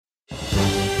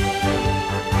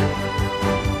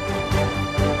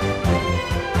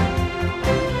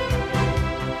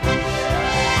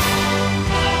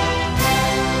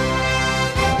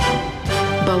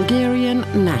Bulgarian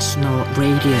National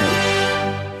Radio.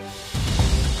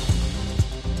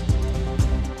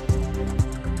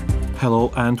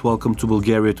 Hello and welcome to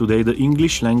Bulgaria Today, the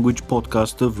English language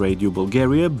podcast of Radio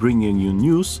Bulgaria, bringing you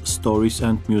news, stories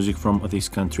and music from this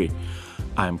country.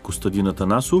 I'm Kostadin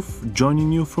Atanasov,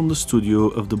 joining you from the studio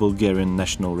of the Bulgarian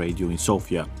National Radio in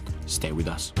Sofia. Stay with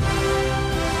us.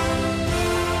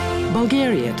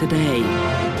 Bulgaria Today.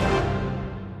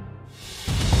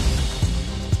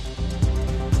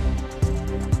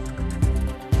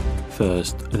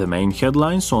 First, the main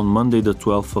headlines on Monday the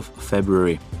 12th of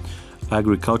February.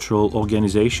 Agricultural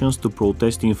organizations to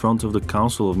protest in front of the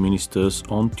Council of Ministers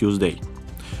on Tuesday.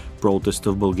 Protest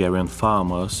of Bulgarian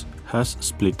farmers has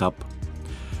split up.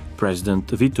 President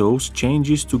vetoes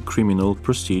changes to Criminal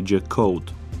Procedure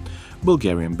Code.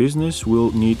 Bulgarian business will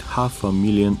need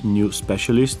 500,000 new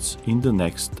specialists in the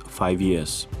next 5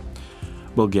 years.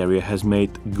 Bulgaria has made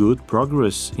good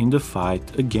progress in the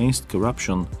fight against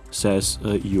corruption, says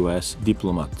a US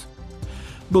diplomat.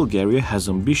 Bulgaria has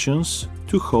ambitions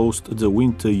to host the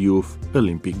Winter Youth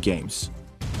Olympic Games.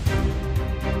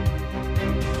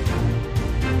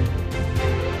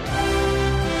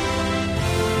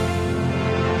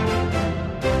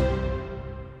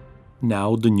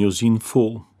 Now the news in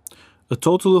full. A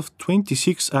total of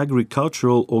 26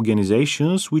 agricultural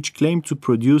organizations which claim to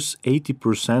produce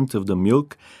 80% of the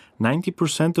milk,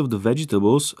 90% of the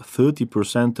vegetables,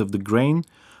 30% of the grain,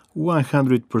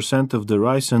 100% of the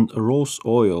rice and rose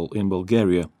oil in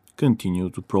Bulgaria continue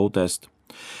to protest.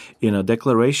 In a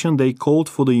declaration, they called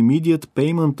for the immediate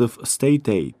payment of state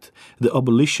aid, the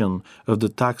abolition of the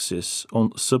taxes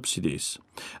on subsidies,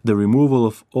 the removal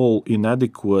of all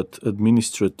inadequate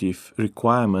administrative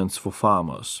requirements for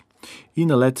farmers. In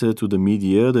a letter to the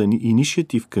media, the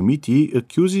Initiative Committee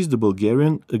accuses the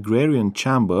Bulgarian Agrarian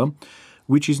Chamber,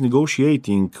 which is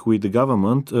negotiating with the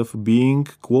government, of being,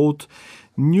 quote,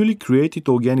 newly created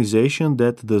organization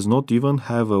that does not even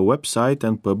have a website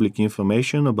and public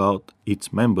information about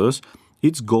its members,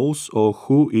 its goals or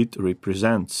who it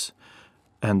represents.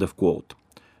 End of quote.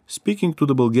 Speaking to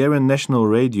the Bulgarian National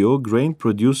Radio, grain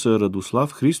producer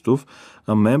Radoslav Hristov,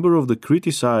 a member of the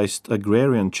criticized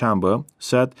Agrarian Chamber,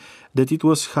 said that it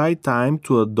was high time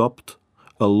to adopt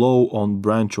a law on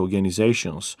branch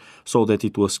organizations so that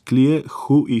it was clear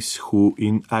who is who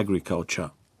in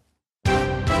agriculture.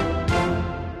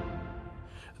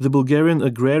 The Bulgarian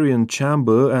Agrarian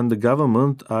Chamber and the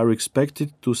government are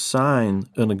expected to sign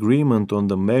an agreement on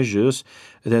the measures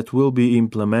that will be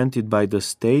implemented by the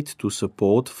state to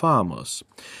support farmers.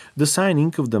 The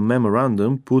signing of the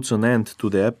memorandum puts an end to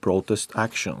their protest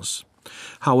actions.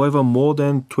 However, more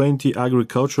than 20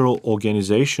 agricultural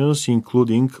organizations,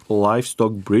 including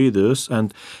livestock breeders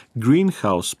and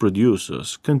greenhouse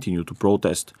producers, continue to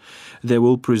protest. They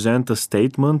will present a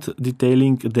statement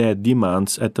detailing their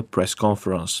demands at a press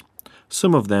conference.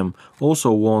 Some of them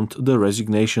also want the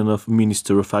resignation of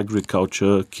Minister of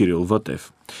Agriculture Kirill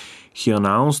Vatev. He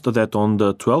announced that on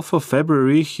the 12th of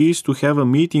February he is to have a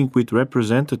meeting with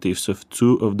representatives of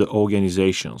two of the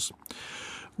organizations.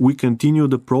 We continue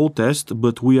the protest,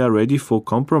 but we are ready for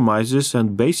compromises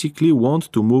and basically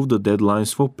want to move the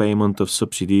deadlines for payment of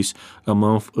subsidies a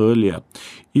month earlier.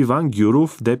 Ivan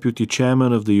Gyurov, deputy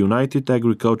chairman of the United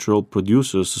Agricultural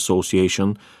Producers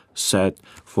Association, said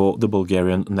for the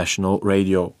Bulgarian National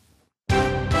Radio.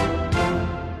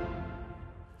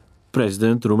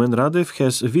 President Rumen Radev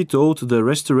has vetoed the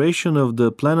restoration of the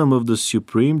plenum of the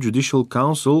Supreme Judicial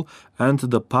Council and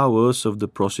the powers of the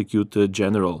Prosecutor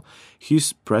General,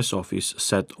 his press office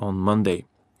said on Monday.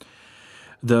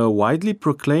 The widely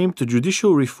proclaimed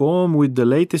judicial reform with the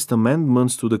latest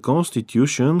amendments to the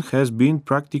Constitution has been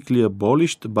practically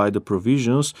abolished by the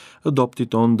provisions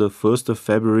adopted on the 1st of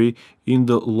February in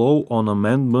the Law on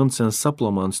Amendments and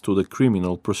Supplements to the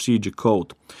Criminal Procedure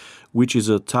Code, which is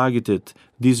a targeted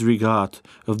disregard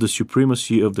of the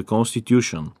supremacy of the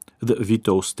Constitution, the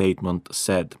veto statement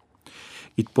said.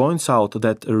 It points out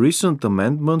that recent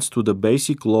amendments to the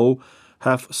Basic Law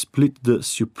have split the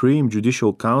Supreme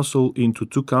Judicial Council into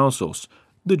two councils,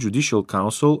 the Judicial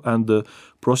Council and the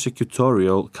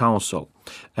Prosecutorial Council,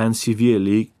 and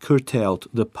severely curtailed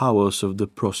the powers of the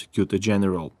Prosecutor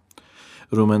General.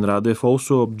 Rumen Radev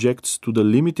also objects to the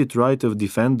limited right of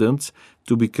defendants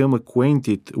to become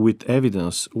acquainted with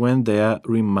evidence when they are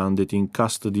remanded in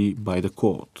custody by the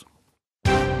court.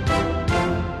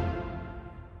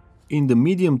 In the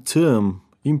medium term,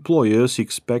 employers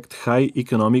expect high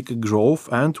economic growth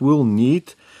and will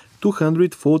need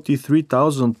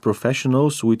 243,000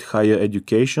 professionals with higher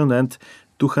education and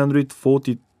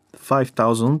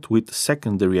 245,000 with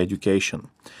secondary education.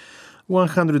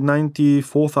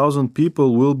 194,000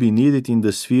 people will be needed in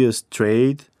the spheres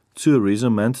trade,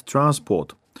 tourism and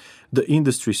transport. The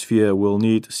industry sphere will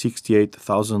need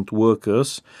 68,000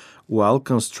 workers, while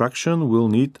construction will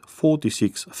need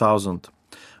 46,000.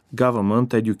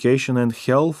 Government, education and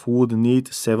health would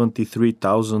need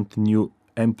 73,000 new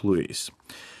employees.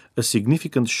 A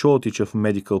significant shortage of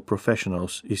medical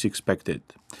professionals is expected.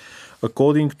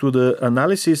 According to the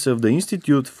analysis of the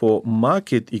Institute for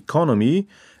Market Economy,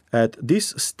 at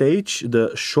this stage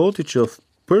the shortage of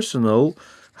personnel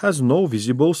has no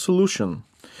visible solution.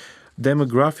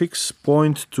 Demographics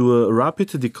point to a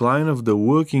rapid decline of the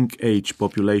working age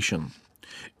population.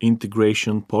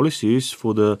 Integration policies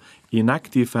for the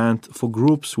inactive and for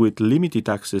groups with limited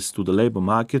access to the labor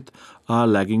market are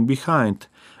lagging behind,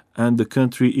 and the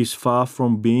country is far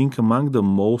from being among the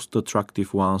most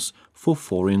attractive ones for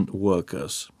foreign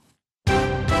workers.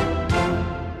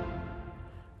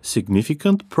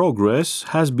 Significant progress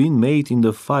has been made in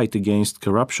the fight against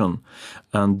corruption.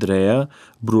 Andrea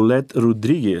Brulet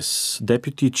Rodriguez,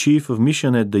 Deputy Chief of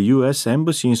Mission at the U.S.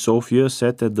 Embassy in Sofia,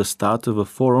 said at the start of a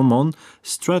forum on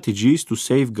strategies to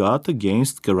safeguard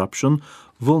against corruption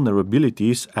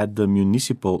vulnerabilities at the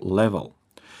municipal level.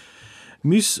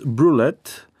 Ms.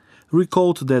 Brulet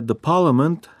recalled that the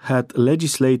Parliament had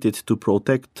legislated to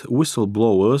protect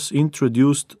whistleblowers,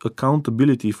 introduced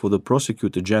accountability for the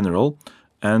Prosecutor General,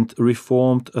 and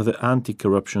reformed the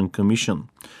Anti-Corruption Commission.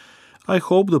 I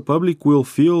hope the public will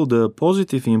feel the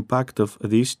positive impact of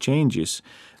these changes.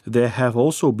 There have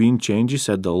also been changes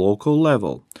at the local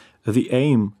level. The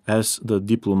aim, as the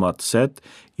diplomat said,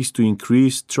 is to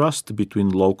increase trust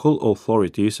between local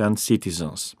authorities and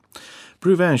citizens.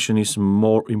 Prevention is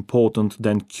more important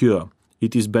than cure.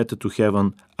 It is better to have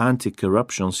an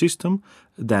anti-corruption system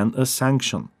than a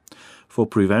sanction. For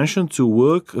prevention to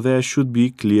work, there should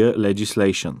be clear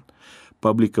legislation,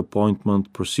 public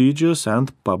appointment procedures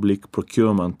and public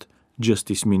procurement,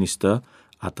 Justice Minister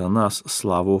Atanas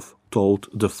Slavov told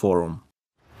the forum.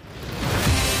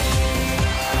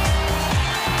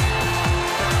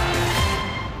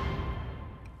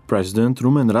 President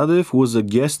Rumen Radev was a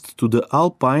guest to the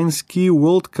Alpine Ski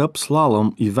World Cup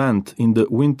Slalom event in the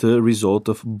winter resort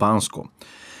of Bansko.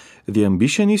 The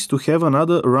ambition is to have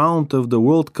another round of the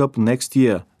World Cup next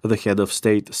year, the head of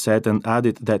state said, and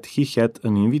added that he had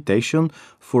an invitation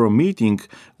for a meeting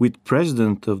with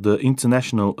President of the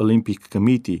International Olympic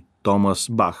Committee, Thomas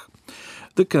Bach.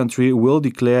 The country will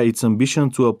declare its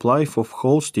ambition to apply for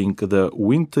hosting the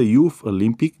Winter Youth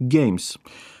Olympic Games.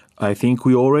 I think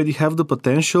we already have the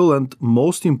potential and,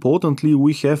 most importantly,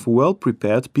 we have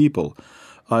well-prepared people.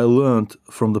 I learned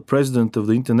from the president of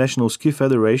the International Ski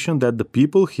Federation that the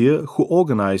people here who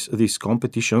organize this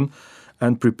competition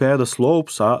and prepare the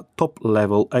slopes are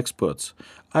top-level experts.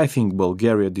 I think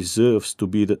Bulgaria deserves to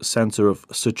be the center of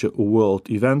such a world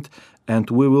event, and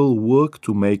we will work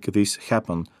to make this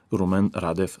happen, Rumen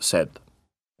Radev said.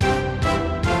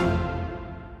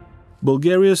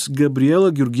 Bulgaria's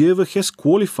Gabriela Georgieva has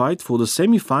qualified for the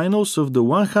semi-finals of the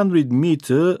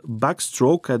 100-meter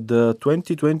backstroke at the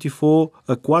 2024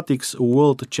 Aquatics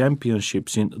World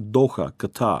Championships in Doha,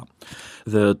 Qatar.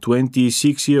 The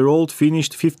 26-year-old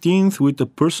finished 15th with a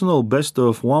personal best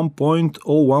of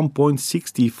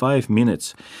 1.65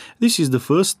 minutes. This is the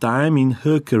first time in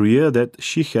her career that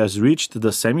she has reached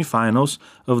the semi-finals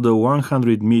of the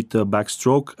 100-meter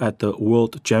backstroke at the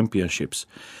World Championships.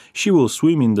 She will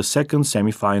swim in the second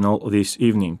semi-final this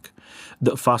evening.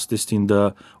 The fastest in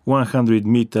the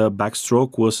 100-meter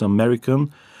backstroke was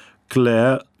American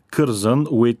Claire Curzon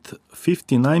with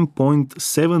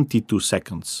 59.72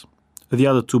 seconds. The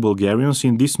other two Bulgarians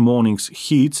in this morning's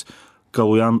heats,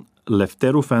 Kaloyan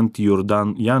Lefterov and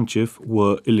Yordan Yanchev,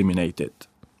 were eliminated.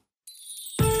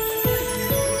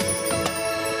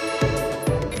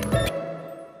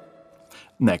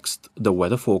 Next, the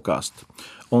weather forecast.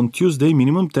 On Tuesday,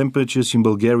 minimum temperatures in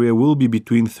Bulgaria will be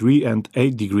between 3 and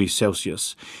 8 degrees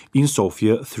Celsius. In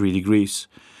Sofia, 3 degrees.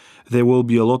 There will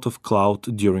be a lot of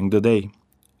cloud during the day.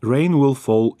 Rain will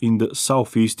fall in the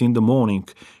southeast in the morning,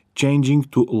 changing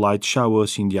to light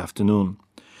showers in the afternoon.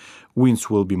 Winds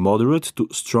will be moderate to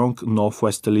strong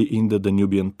northwesterly in the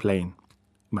Danubian plain.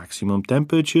 Maximum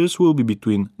temperatures will be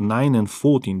between 9 and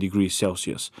 14 degrees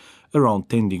Celsius, around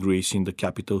 10 degrees in the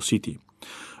capital city.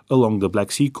 Along the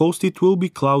Black Sea coast it will be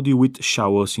cloudy with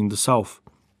showers in the south.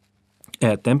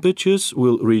 Air temperatures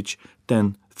will reach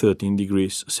 10-13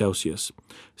 degrees Celsius.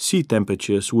 Sea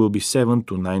temperatures will be 7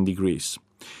 to 9 degrees.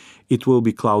 It will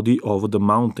be cloudy over the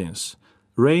mountains.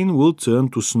 Rain will turn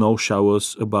to snow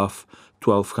showers above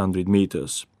 1200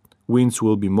 meters. Winds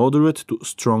will be moderate to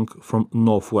strong from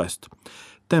northwest.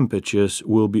 Temperatures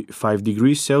will be 5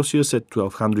 degrees Celsius at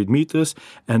 1200 meters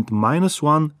and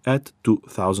 -1 at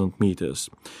 2000 meters.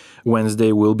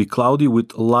 Wednesday will be cloudy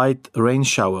with light rain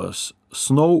showers.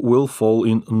 Snow will fall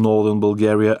in northern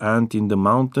Bulgaria and in the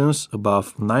mountains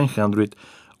above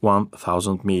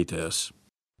 900-1000 meters.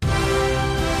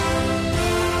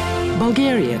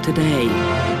 Bulgaria today.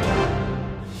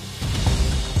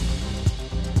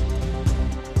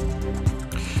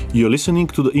 You're listening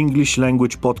to the English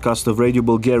language podcast of Radio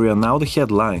Bulgaria. Now the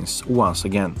headlines once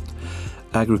again.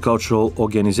 Agricultural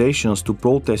organizations to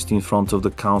protest in front of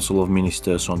the Council of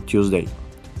Ministers on Tuesday.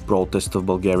 Protest of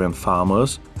Bulgarian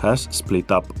farmers has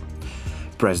split up.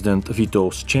 President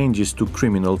vetoes changes to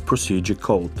Criminal Procedure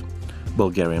Code.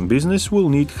 Bulgarian business will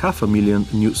need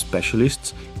 500,000 new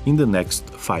specialists in the next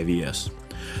 5 years.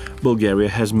 Bulgaria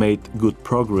has made good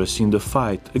progress in the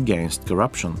fight against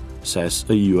corruption, says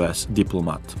a US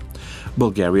diplomat.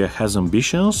 Bulgaria has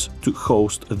ambitions to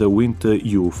host the Winter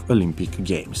Youth Olympic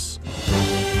Games.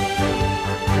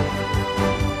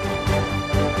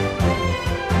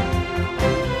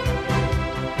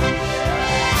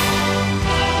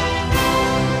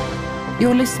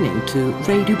 You're listening to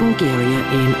Radio Bulgaria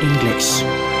in English.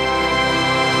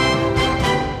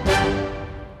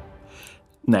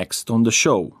 Next on the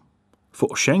show.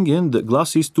 For Schengen, the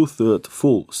glass is 2/3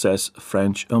 full, says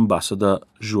French Ambassador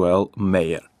Joël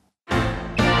Meyer.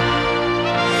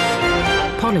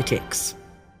 Politics.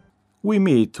 We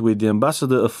meet with the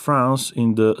Ambassador of France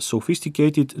in the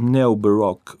sophisticated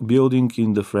neo-Baroque building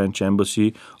in the French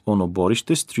Embassy on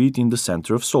Oboriste Street in the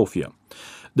center of Sofia.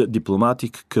 The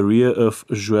diplomatic career of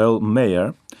Joël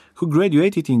Meyer, who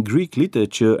graduated in Greek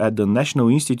literature at the National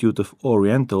Institute of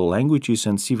Oriental Languages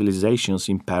and Civilizations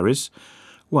in Paris,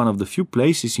 one of the few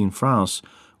places in France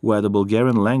where the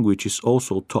Bulgarian language is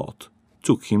also taught,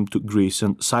 took him to Greece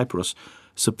and Cyprus,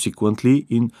 subsequently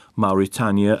in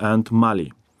Mauritania and Mali.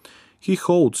 He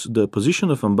holds the position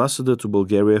of ambassador to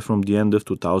Bulgaria from the end of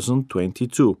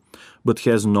 2022, but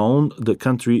has known the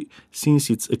country since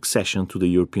its accession to the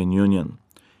European Union.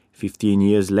 15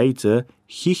 years later,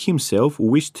 he himself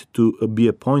wished to be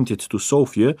appointed to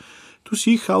Sofia to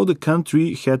see how the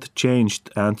country had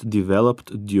changed and developed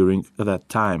during that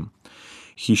time.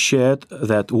 He shared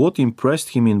that what impressed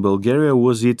him in Bulgaria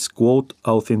was its, quote,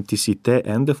 authenticité,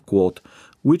 end of quote,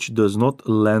 which does not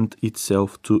lend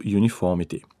itself to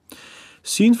uniformity.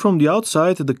 Seen from the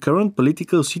outside, the current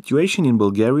political situation in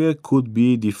Bulgaria could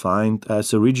be defined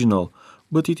as original,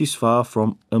 but it is far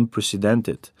from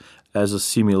unprecedented, as a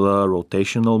similar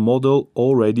rotational model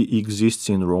already exists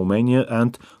in Romania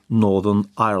and Northern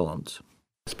Ireland.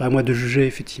 C'est pas à moi de juger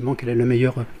effectivement quelle est la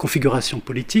meilleure configuration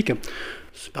politique.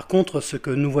 Par contre, ce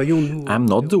que nous voyons, nous... I'm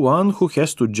not the one who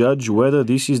has to judge whether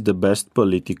this is the best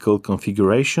political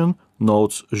configuration,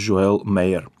 notes Joël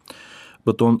Meyer.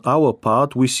 But on our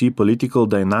part, we see political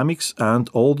dynamics, and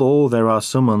although there are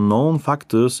some unknown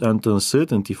factors and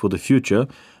uncertainty for the future,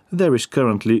 there is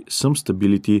currently some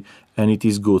stability, and it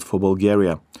is good for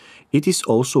Bulgaria. It is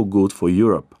also good for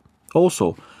Europe.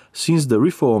 Also, since the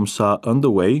reforms are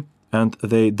underway and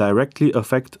they directly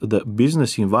affect the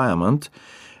business environment,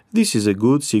 this is a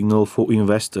good signal for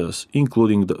investors,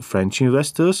 including the French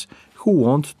investors who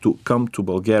want to come to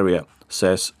Bulgaria,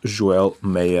 says Joël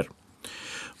Meyer.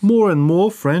 More and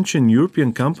more French and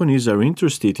European companies are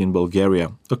interested in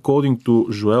Bulgaria, according to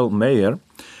Joël Meyer,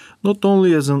 not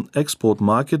only as an export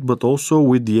market but also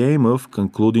with the aim of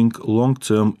concluding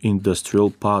long-term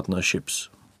industrial partnerships.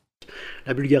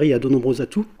 La Bulgarie a de nombreux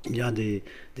atouts. Il y a des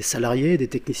salariés, des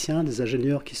techniciens, des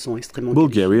ingénieurs qui sont extrêmement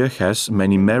Bulgaria has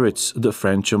many merits, the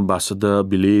French ambassador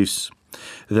believes.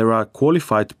 There are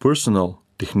qualified personnel,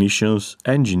 technicians,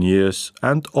 engineers,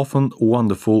 and often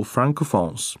wonderful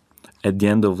francophones. At the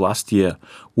end of last year,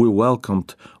 we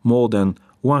welcomed more than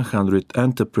 100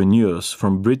 entrepreneurs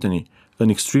from Brittany,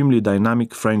 an extremely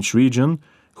dynamic French region,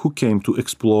 who came to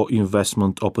explore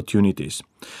investment opportunities.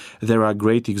 There are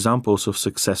great examples of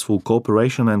successful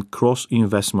cooperation and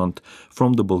cross-investment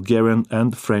from the Bulgarian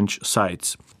and French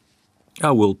sides.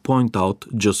 I will point out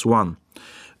just one.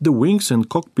 The wings and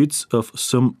cockpits of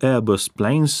some Airbus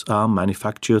planes are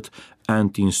manufactured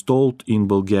and installed in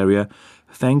Bulgaria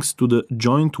thanks to the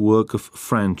joint work of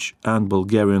French and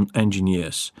Bulgarian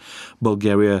engineers.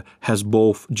 Bulgaria has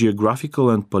both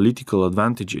geographical and political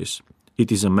advantages.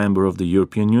 It is a member of the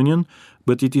European Union,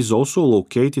 but it is also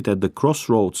located at the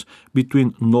crossroads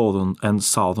between Northern and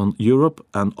Southern Europe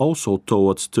and also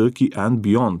towards Turkey and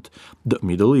beyond, the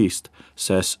Middle East,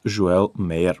 says Joël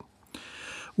Meyer.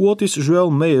 What is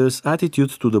Joël Meyer's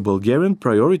attitude to the Bulgarian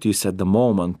priorities at the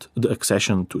moment, the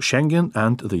accession to Schengen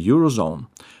and the Eurozone,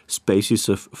 spaces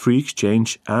of free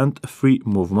exchange and free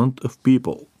movement of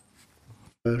people?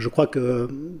 Je crois que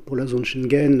pour la zone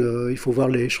Schengen, il faut voir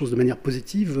les choses de manière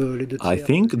positive. I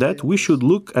think that we should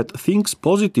look at things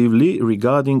positively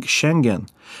regarding Schengen.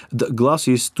 The glass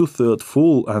is 2/3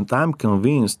 full and I'm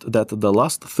convinced that the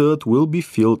last third will be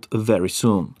filled very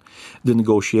soon. The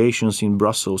negotiations in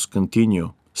Brussels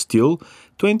continue. Still,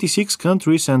 26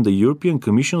 countries and the European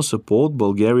Commission support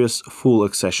Bulgaria's full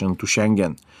accession to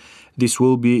Schengen. This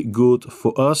will be good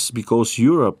for us because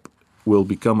Europe will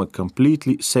become a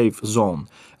completely safe zone,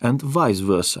 and vice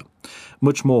versa.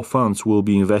 Much more funds will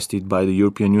be invested by the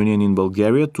European Union in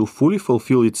Bulgaria to fully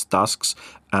fulfill its tasks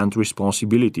and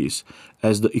responsibilities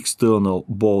as the external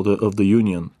border of the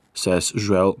Union, says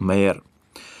Joël Meyer.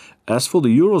 As for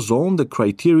the Eurozone, the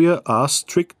criteria are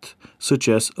strict, such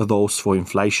as those for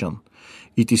inflation.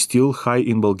 It is still high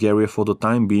in Bulgaria for the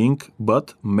time being,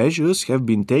 but measures have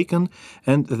been taken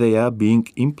and they are being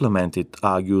implemented,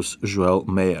 argues Joël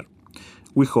Meyer.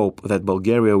 We hope that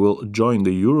Bulgaria will join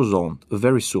the Eurozone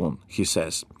very soon, he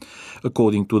says.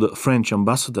 According to the French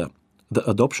ambassador, the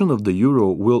adoption of the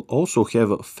euro will also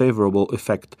have a favorable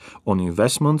effect on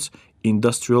investments,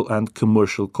 industrial and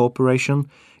commercial cooperation,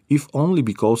 if only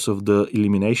because of the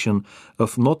elimination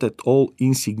of not at all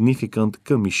insignificant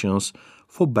commissions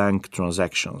for bank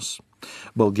transactions.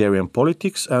 Bulgarian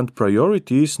politics and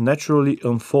priorities naturally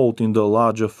unfold in the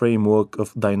larger framework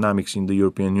of dynamics in the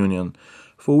European Union,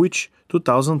 for which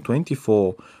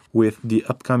 2024, with the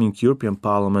upcoming European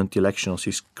Parliament elections,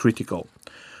 is critical.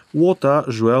 What are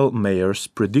Joël Meyer's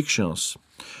predictions?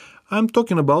 I'm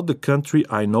talking about the country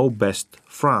I know best,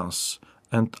 France,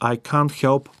 and I can't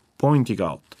help pointing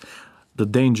out the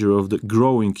danger of the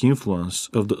growing influence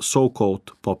of the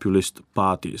so-called populist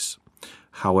parties.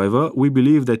 However, we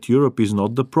believe that Europe is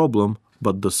not the problem,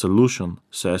 but the solution,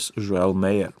 says Joël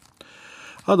Meyer.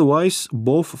 Otherwise,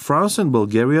 both France and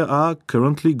Bulgaria are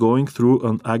currently going through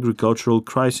an agricultural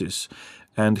crisis,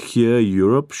 and here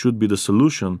Europe should be the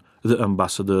solution, the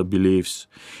ambassador believes.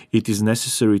 It is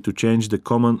necessary to change the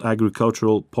common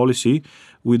agricultural policy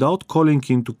without calling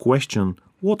into question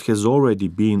what has already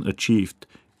been achieved,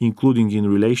 including in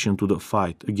relation to the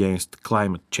fight against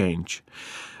climate change.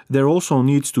 There also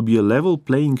needs to be a level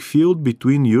playing field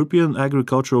between European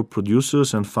agricultural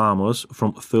producers and farmers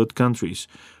from third countries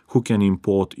who can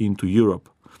import into Europe.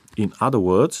 In other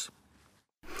words,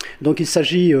 Donc il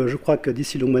s'agit, je crois que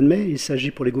d'ici le mois de mai, il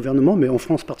s'agit pour les gouvernements, mais en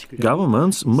France particulièrement.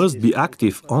 Governments must be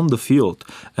active on the field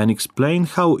and explain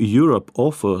how Europe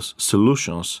offers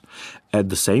solutions. At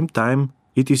the same time,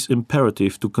 it is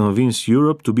imperative to convince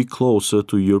Europe to be closer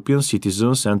to European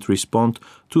citizens and respond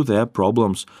to their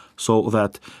problems, so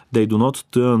that they do not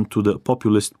turn to the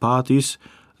populist parties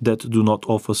that do not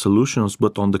offer solutions,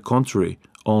 but on the contrary,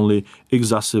 only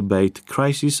exacerbate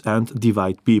crisis and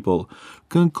divide people,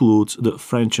 concludes the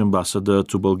French ambassador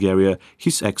to Bulgaria,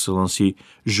 His Excellency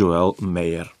Joël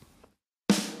Meyer.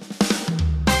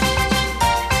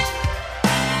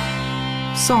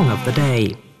 Song of the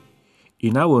Day.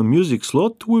 In our music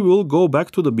slot, we will go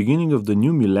back to the beginning of the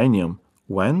new millennium,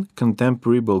 when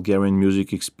contemporary Bulgarian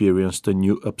music experienced a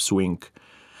new upswing.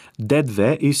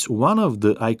 Dedve is one of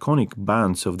the iconic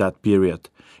bands of that period.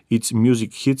 Its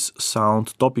music hits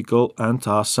sound topical and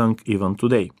are sung even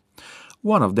today.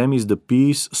 One of them is the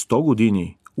piece Sto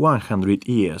Godini, 100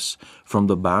 Years, from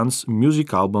the band's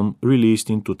music album released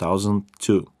in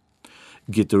 2002.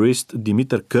 Guitarist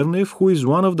Dimitar Krnev, who is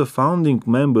one of the founding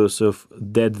members of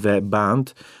Dedve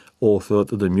band,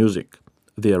 authored the music.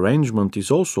 The arrangement is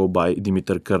also by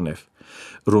Dimitar Krnev.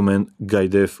 Rumen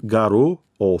Gajdev Garu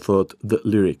authored the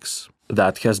lyrics.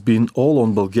 That has been all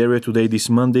on Bulgaria Today this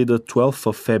Monday, the 12th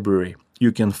of February.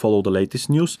 You can follow the latest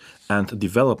news and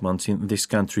developments in this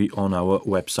country on our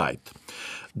website.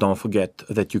 Don't forget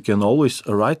that you can always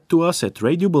write to us at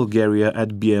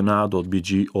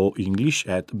radiobulgaria@bnr.bg or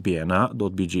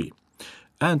english@bnr.bg.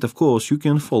 And of course, you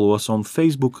can follow us on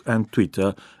Facebook and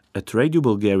Twitter at Radio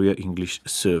Bulgaria English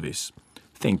Service.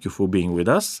 Thank you for being with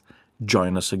us.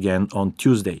 Join us again on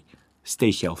Tuesday.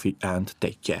 Stay healthy and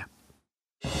take care.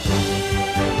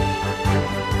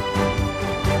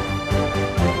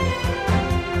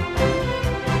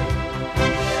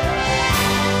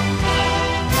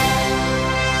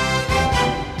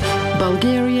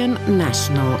 Bulgarian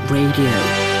National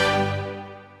Radio.